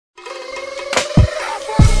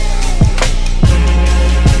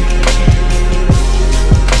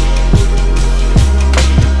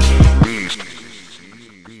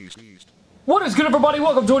good, everybody?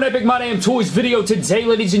 Welcome to an Epic My Damn Toys video. Today,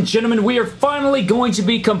 ladies and gentlemen, we are finally going to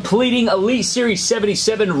be completing Elite Series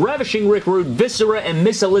 77, Ravishing Rick Rude, Viscera, and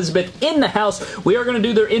Mizz Elizabeth in the house. We are going to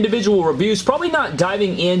do their individual reviews, probably not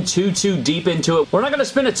diving in too deep into it. We're not going to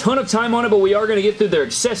spend a ton of time on it, but we are going to get through their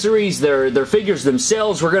accessories, their figures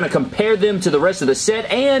themselves. We're going to compare them to the rest of the set,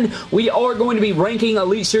 and we are going to be ranking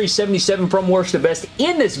Elite Series 77 from worst to best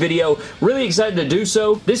in this video. Really excited to do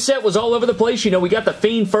so. This set was all over the place. You know, we got the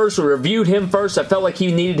Fiend first. We reviewed him first. I felt like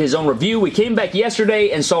he needed his own review. We came back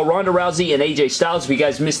yesterday and saw Ronda Rousey and AJ Styles. If you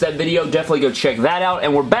guys missed that video, definitely go check that out.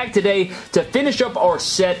 And we're back today to finish up our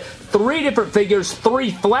set. 3 different figures,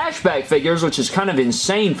 3 flashback figures, which is kind of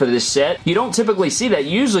insane for this set. You don't typically see that.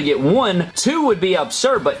 You usually get 1. 2 would be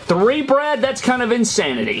absurd, but 3, Brad? That's kind of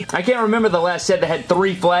insanity. I can't remember the last set that had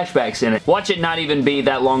 3 flashbacks in it. Watch it not even be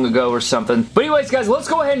that long ago or something. But anyways, guys, let's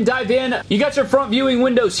go ahead and dive in. You got your front viewing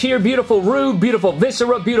windows here. Beautiful Rude, beautiful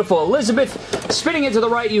Viscera, beautiful Elizabeth. Spinning it to the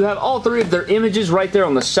right, you have all 3 of their images right there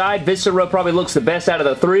on the side. Viscera probably looks the best out of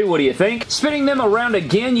the 3. What do you think? Spinning them around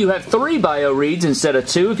again, you have 3 bio reads instead of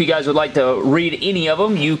 2. If you guys would like to read any of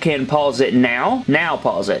them, you can pause it now. Now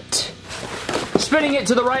pause it. Spinning it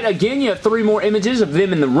to the right again, you have 3 more images of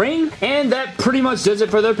them in the ring, and that pretty much does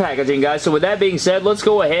it for their packaging, guys. So with that being said, let's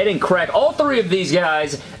go ahead and crack all 3 of these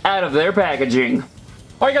guys out of their packaging.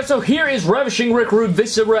 Alright guys, so here is Ravishing Rick Rude,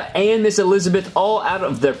 Viscera, and Mizz Elizabeth all out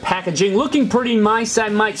of their packaging. Looking pretty nice, I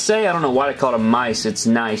might say. I don't know why I call them mice. It's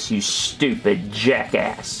nice, you stupid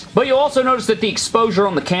jackass. But you'll also notice that the exposure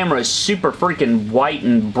on the camera is super freaking white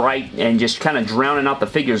and bright and just kind of drowning out the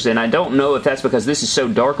figures. And I don't know if that's because this is so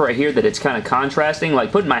dark right here that it's kind of contrasting.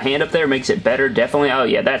 Like putting my hand up there makes it better, definitely. Oh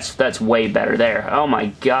yeah, that's way better there. Oh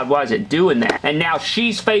my god, why is it doing that? And now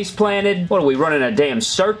she's face planted. What are we, running a damn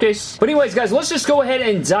circus? But anyways guys, let's just go ahead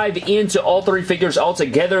and dive into all 3 figures all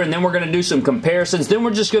together, and then we're going to do some comparisons. Then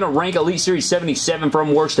we're just going to rank Elite Series 77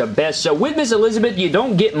 from worst to best. So with Mizz Elizabeth, you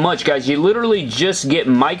don't get much, guys. You literally just get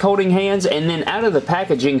mic holding hands, and then out of the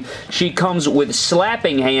packaging, she comes with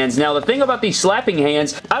slapping hands. Now, the thing about these slapping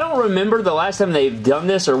hands, I don't remember the last time they've done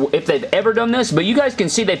this or if they've ever done this, but you guys can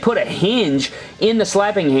see they put a hinge in the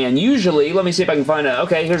slapping hand. Usually, let me see if I can find a,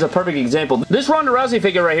 okay, here's a perfect example. This Ronda Rousey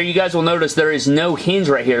figure right here, you guys will notice there is no hinge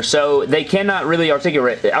right here, so they cannot really articulate.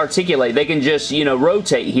 They can just, you know,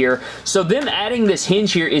 rotate here. So them adding this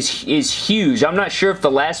hinge here is huge. I'm not sure if the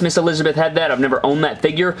last Mizz Elizabeth had that. I've never owned that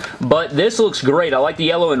figure, but this looks great. I like the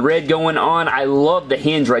yellow and red going on. I love the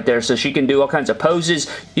hinge right there, so she can do all kinds of poses.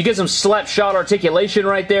 You get some slap shot articulation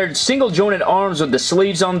right there. Single jointed arms with the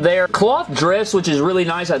sleeves on there. Cloth dress, which is really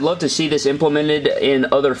nice. I'd love to see this implemented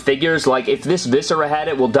in other figures. Like if this Viscera had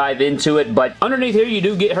it, we'll dive into it. But underneath here, you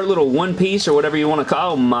do get her little one piece or whatever you want to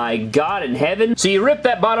call. Oh my god in heaven. So you rip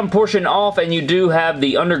that bottom portion off, and you do have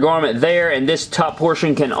the undergarment there, and this top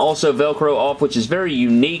portion can also velcro off, which is very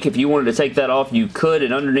unique. If you wanted to take that off, you could,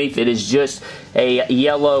 and underneath it is just a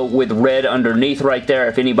yellow with red underneath right there,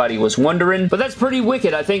 if anybody was wondering. But that's pretty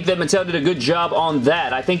wicked. I think that Mattel did a good job on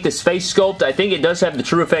that. I think this face sculpt, I think it does have the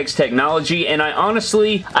True Effects technology, and I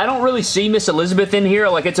don't really see Mizz Elizabeth in here.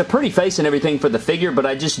 Like, it's a pretty face and everything for the figure, but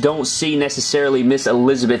I just don't see necessarily Mizz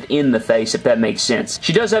Elizabeth in the face, if that makes sense.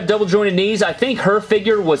 She does have double jointed knees. I think her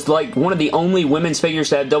figure was like one of the only women's figures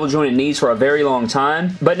to have double jointed knees for a very long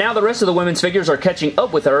time, but now the rest of the women's figures are catching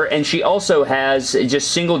up with her, and she also has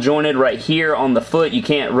just single jointed right here on the foot. You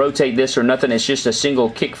can't rotate this or nothing. It's just a single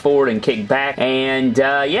kick forward and kick back, and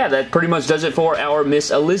yeah, that pretty much does it for our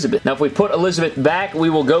Mizz Elizabeth. Now if we put Elizabeth back, we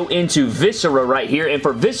will go into Viscera right here, and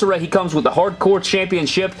for Viscera, he comes with the Hardcore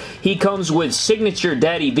Championship. He comes with signature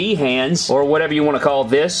Daddy V hands, or whatever you want to call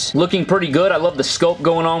this. Looking pretty good. I love the sculpt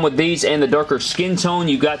going on with these and the darker skin tone.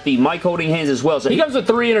 You got the mic holding hands as well. So he comes with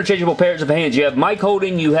 3 interchangeable pairs of hands. You have mic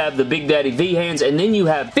holding, you have the Big Daddy V hands, and then you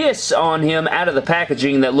have fists on him out of the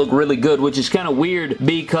packaging that look really good, which is kind of weird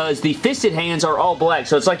because the fisted hands are all black.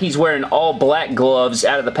 So it's like he's wearing all black gloves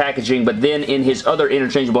out of the packaging, but then in his other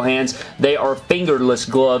interchangeable hands, they are fingerless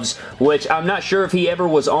gloves, which I'm not sure if he ever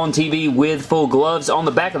was on TV with full gloves. On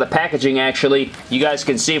the back of the packaging, actually, you guys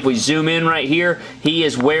can see if we zoom in right here, he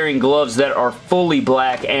is wearing gloves that are fully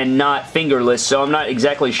black and not fingerless, so I'm not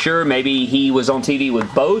exactly sure. Maybe he was on TV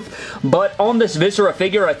with both, but on this Viscera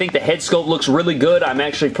figure, I think the head sculpt looks really good. I'm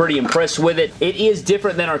actually pretty impressed with it. It is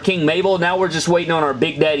different than our King Mabel. Now we're just waiting on our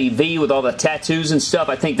Big Daddy V with all the tattoos and stuff.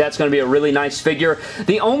 I think that's going to be a really nice figure.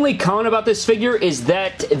 The only con about this figure is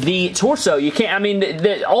that the torso, you can't, I mean,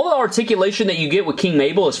 all the articulation that you get with King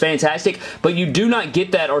Mabel is fantastic, but you do not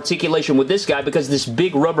get that articulation with this guy because this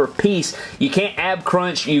big rubber piece, you can't ab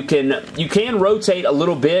crunch. You can rotate a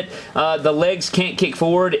little bit. The legs legs can't kick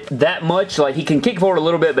forward that much. Like, he can kick forward a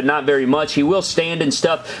little bit, but not very much. He will stand and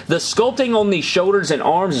stuff. The sculpting on the shoulders and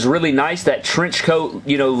arms is really nice. That trench coat,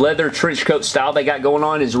 you know, leather trench coat style they got going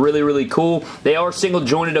on is really, really cool. They are single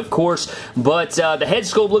jointed, of course, but the head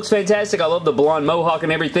sculpt looks fantastic. I love the blonde mohawk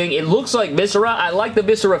and everything. It looks like Viscera. I like the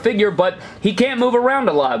Viscera figure, but he can't move around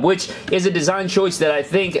a lot, which is a design choice that I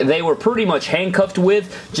think they were pretty much handcuffed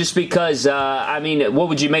with, just because, I mean, what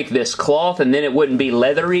would you make this? Cloth, and then it wouldn't be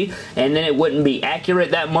leathery, and then it wouldn't be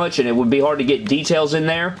accurate that much, and it would be hard to get details in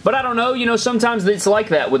there. But I don't know, you know, sometimes it's like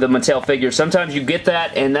that with a Mattel figure. Sometimes you get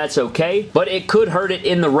that, and that's okay, but it could hurt it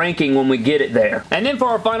in the ranking when we get it there. And then for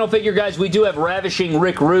our final figure, guys, we do have Ravishing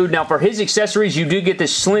Rick Rude. Now, for his accessories, you do get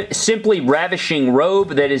this Simply Ravishing robe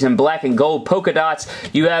that is in black and gold polka dots.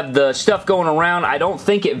 You have the stuff going around. I don't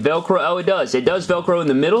think it Velcro. Oh, it does. It does Velcro in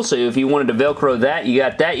the middle, so if you wanted to Velcro that, you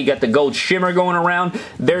got that. You got the gold shimmer going around.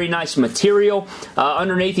 Very nice material.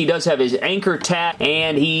 Underneath, he does have his anchor tag,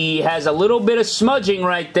 and he has a little bit of smudging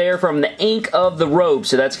right there from the ink of the robe,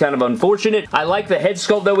 so that's kind of unfortunate. I like the head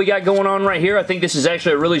sculpt that we got going on right here. I think this is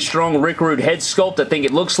actually a really strong Rick Rude head sculpt. I think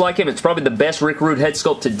it looks like him. It's probably the best Rick Rude head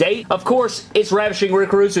sculpt to date. Of course, it's Ravishing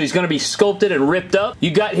Rick Rude, so he's going to be sculpted and ripped up.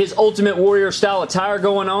 You got his Ultimate Warrior style attire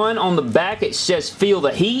going on. On the back, it says Feel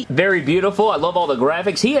the Heat. Very beautiful. I love all the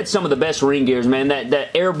graphics. He had some of the best ring gears, man.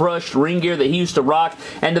 That airbrushed ring gear that he used to rock.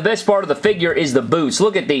 And the best part of the figure is the boots.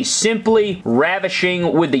 Look at these. Simply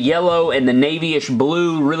Ravishing with the yellow and the navy-ish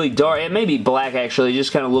blue. Really dark. It may be black, actually. It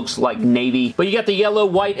just kind of looks like navy. But you got the yellow,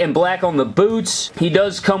 white, and black on the boots. He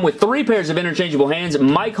does come with 3 pairs of interchangeable hands.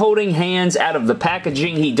 Mic holding hands out of the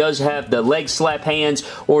packaging. He does have the leg slap hands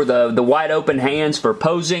or the wide open hands for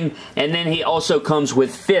posing. And then he also comes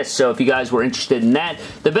with fists. So if you guys were interested in that.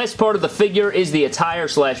 The best part of the figure is the attire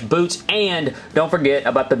 / boots. And don't forget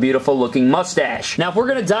about the beautiful looking mustache. Now, if we're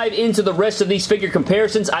going to dive into the rest of these figure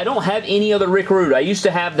comparisons, I don't have any other Rick Rude. I used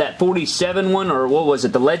to have that 47 one, or what was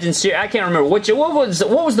it, the Legend series? I can't remember what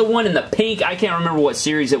was the one in the pink. I can't remember what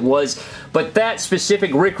series it was, but that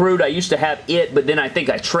specific Rick Rude, I used to have it, but then I think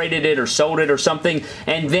I traded it or sold it or something.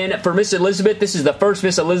 And then for Mizz Elizabeth, this is the first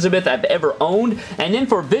Mizz Elizabeth I've ever owned. And then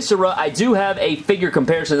for Viscera, I do have a figure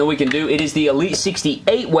comparison that we can do. It is the Elite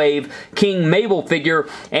 68 Wave King Mabel figure,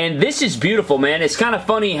 and this is beautiful, man. It's kind of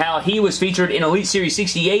funny how he was featured in Elite Series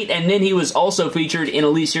 68, and then he was also featured in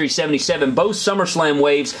Elite Series 77, both SummerSlam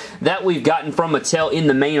waves that we've gotten from Mattel in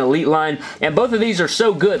the main Elite line, and both of these are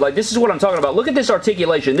so good. Like, this is what I'm talking about. Look at this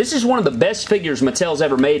articulation. This is one of the best figures Mattel's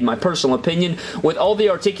ever made, in my personal opinion. With all the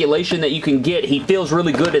articulation that you can get, he feels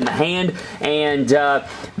really good in the hand, and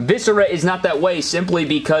Viscera is not that way simply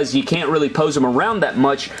because you can't really pose him around that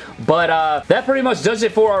much, but that pretty much does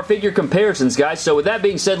it for our figure comparisons, guys. So with that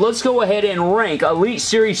being said, let's go ahead and rank Elite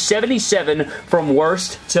Series 77 from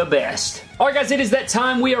worst to best. Alright guys, it is that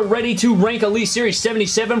time. We are ready to rank Elite Series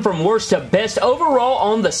 77 from worst to best. Overall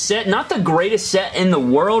on the set, not the greatest set in the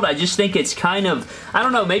world. I just think it's kind of, I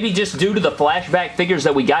don't know, maybe just due to the flashback figures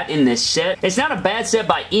that we got in this set. It's not a bad set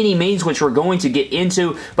by any means, which we're going to get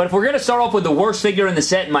into, but if we're going to start off with the worst figure in the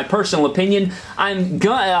set, in my personal opinion, I'm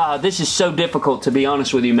gonna, this is so difficult to be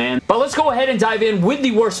honest with you, man. But let's go ahead and dive in with the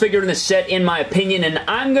worst figure in the set, in my opinion, and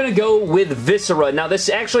I'm going to go with Viscera. Now this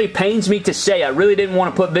actually pains me to say. I really didn't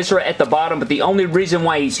want to put Viscera at the bottom, but the only reason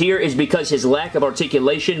why he's here is because his lack of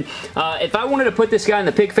articulation. If I wanted to put this guy in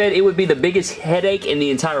the pick fed, it would be the biggest headache in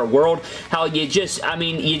the entire world. How you just, I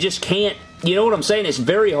mean, you just can't, you know what I'm saying? It's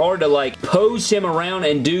very hard to like pose him around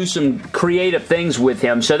and do some creative things with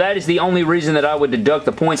him. So that is the only reason that I would deduct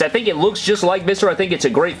the points. I think it looks just like Viscera. I think it's a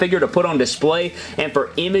great figure to put on display and for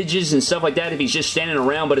images and stuff like that if he's just standing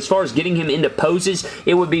around. But as far as getting him into poses,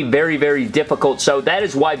 it would be very, very difficult. So that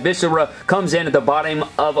is why Viscera comes in at the bottom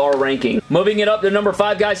of our ranking. Moving it up to number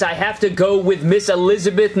 5, guys, I have to go with Mizz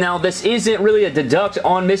Elizabeth. Now, this isn't really a deduct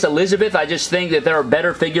on Mizz Elizabeth. I just think that there are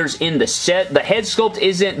better figures in the set. The head sculpt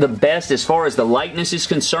isn't the best as far as the likeness is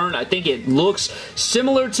concerned. I think it looks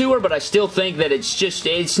similar to her, but I still think that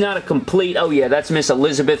it's not a complete, oh yeah, that's Mizz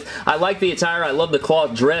Elizabeth. I like the attire. I love the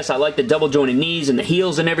cloth dress. I like the double jointed knees and the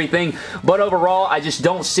heels and everything, but overall, I just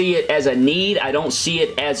don't see it as a need. I don't see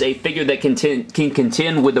it as a figure that can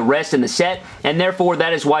contend with the rest in the set, and therefore,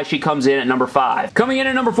 that is why she comes in at number 5. Coming in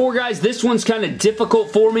at number 4, guys, this one's kind of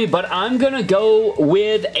difficult for me, but I'm gonna go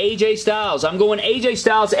with AJ Styles. I'm going AJ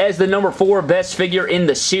Styles as the number 4 best figure in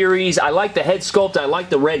the series. I like like the head sculpt, I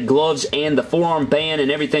like the red gloves and the forearm band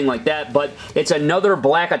and everything like that, but it's another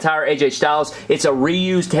black attire AJ Styles. It's a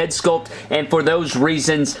reused head sculpt, and for those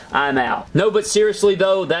reasons, I'm out. No, but seriously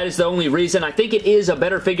though, that is the only reason. I think it is a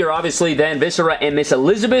better figure, obviously, than Viscera and Mizz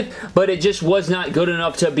Elizabeth, but it just was not good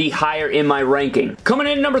enough to be higher in my ranking. Coming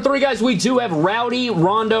in at number 3, guys, we do have Rowdy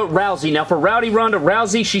Ronda Rousey. Now, for Rowdy Ronda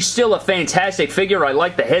Rousey, she's still a fantastic figure. I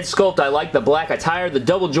like the head sculpt. I like the black attire. The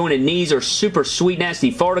double jointed knees are super sweet,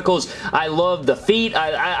 nasty farticles. I love the feet.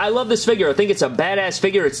 I love this figure. I think it's a badass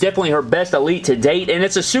figure. It's definitely her best Elite to date, and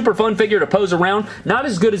it's a super fun figure to pose around. Not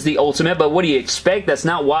as good as the Ultimate, but what do you expect? That's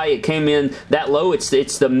not why it came in that low. It's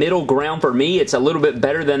the middle ground for me. It's a little bit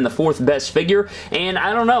better than the 4th best figure, and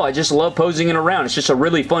I don't know. I just love posing it around. It's just a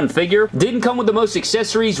really fun figure. Didn't come with the most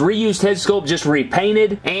accessories. Reused head sculpt, just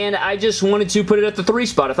repainted, and I just wanted to put it at the 3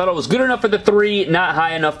 spot. I thought it was good enough for the 3, not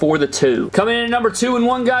high enough for the 2. Coming in at number 2 and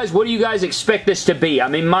 1, guys, what do you guys expect this to be? I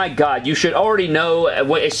mean, my God, you should already know.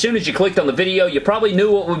 As soon as you clicked on the video, you probably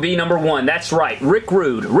knew what would be number 1. That's right, Rick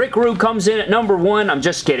Rude. Rick Rude comes in at number 1. I'm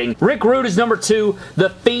just kidding. Rick Rude is number 2. The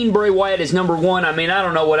Fiend Bray Wyatt is number 1. I mean, I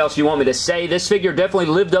don't know what else you want me to say. This figure definitely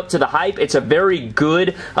lived up to the hype. It's a very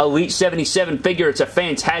good Elite 77 figure. It's a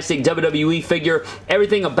fantastic WWE figure.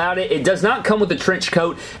 Everything about it. It does not come with a trench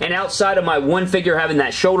coat, and outside of my one figure having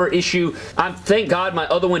that shoulder issue, thank God my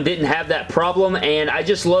other one didn't have that problem, and I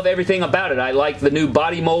just love everything about it. I like the new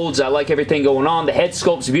body molds. I like everything going on. The head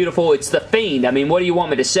sculpt's beautiful. It's the Fiend. I mean, what do you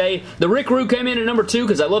want me to say? The Rick Rude came in at number 2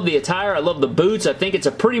 because I love the attire. I love the boots. I think it's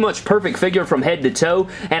a pretty much perfect figure from head to toe,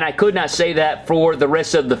 and I could not say that for the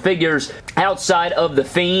rest of the figures outside of the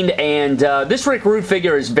Fiend, and this Rick Rude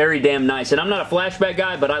figure is very damn nice, and I'm not a flashback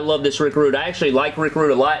guy, but I love this Rick Rude. I actually like Rick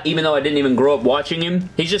Rude a lot, even though I didn't even grow up watching him.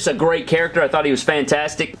 He's just a great character. I thought he was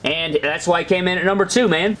fantastic, and that's why he came in at number 2,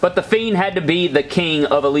 man. But the Fiend had to be the king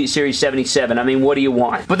of Elite Series 77. I mean, what do you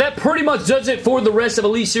want? But that pretty much does it for the rest of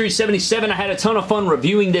Elite Series 77. I had a ton of fun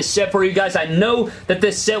reviewing this set for you guys. I know that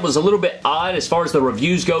this set was a little bit odd as far as the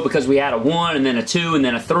reviews go because we had a 1 and then a 2 and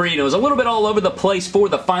then a 3, and it was a little bit all over the place for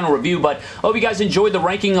the final review, but I hope you guys enjoyed the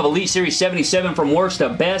ranking of Elite Series 77 from worst to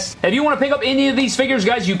best. If you want to pick up any of these figures,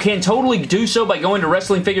 guys, you can totally do so by going to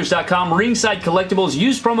WrestlingFigures.com, Ringside Collectibles.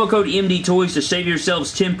 Use promo code EMDToys to save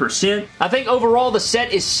yourselves 10%. I think overall the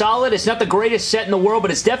set is solid. It's not the greatest set in the world,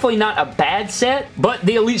 but it's definitely not a bad set, but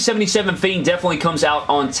the Elite 77 Fiend definitely comes out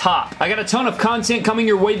on top. I got a ton of content coming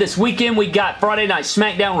your way this weekend. We got Friday Night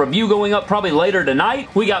SmackDown review going up probably later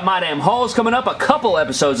tonight. We got My Damn Hauls coming up, a couple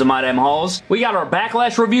episodes of My Damn Hauls. We got our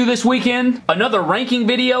Backlash review this weekend, another ranking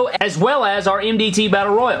video, as well as our MDT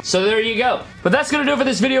Battle Royal. So there you go. But that's going to do it for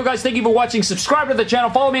this video, guys. Thank you for watching. Subscribe to the channel.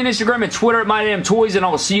 Follow me on Instagram and Twitter at MyDamnToys, and I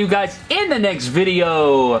will see you guys in the next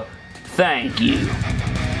video. Thank you.